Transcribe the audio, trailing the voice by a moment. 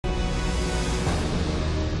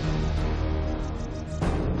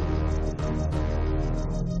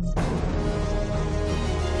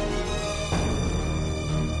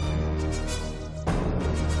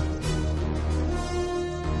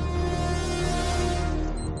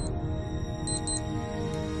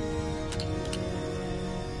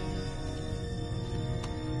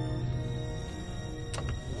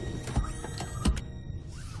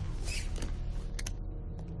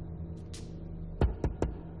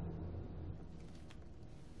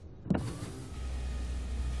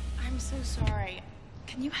so sorry.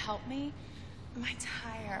 Can you help me? My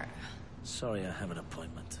tire. Sorry, I have an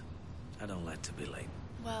appointment. I don't like to be late.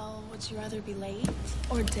 Well, would you rather be late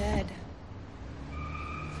or dead?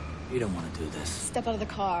 You don't want to do this. Step out of the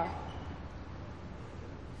car.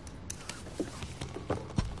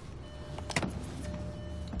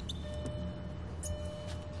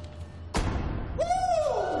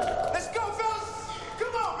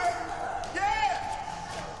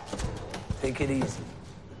 Take it easy.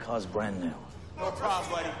 The car's brand new. No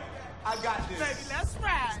problem, buddy. I got this. Baby, let's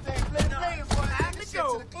ride. Stay playing for time to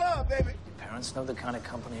go to the club, baby. Your parents know the kind of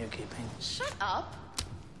company you're keeping? Shut up.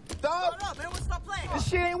 Dog, Hold up, man. What's up playing? this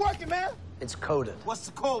shit ain't working, man. It's coded. What's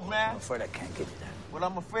the code, man? I'm afraid I can't give you that. Well,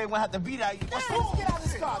 I'm afraid we'll have to beat out you. What's the code? Get out of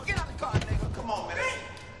this car. Get out of the car, nigga. Come on, man.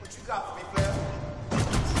 What you got for me, player?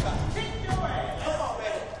 What you got? Kick your ass. Come on,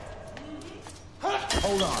 baby.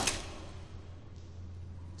 Hold on.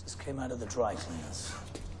 Just came out of the dry cleaners.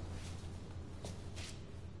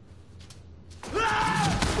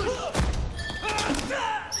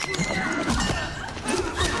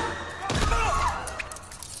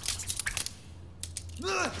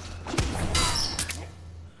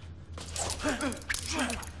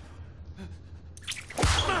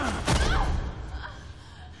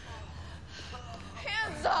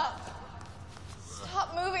 Hands up!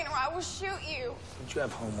 Stop moving or I will shoot you. Don't you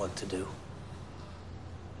have homework to do?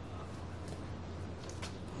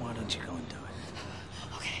 Why don't you go and do it?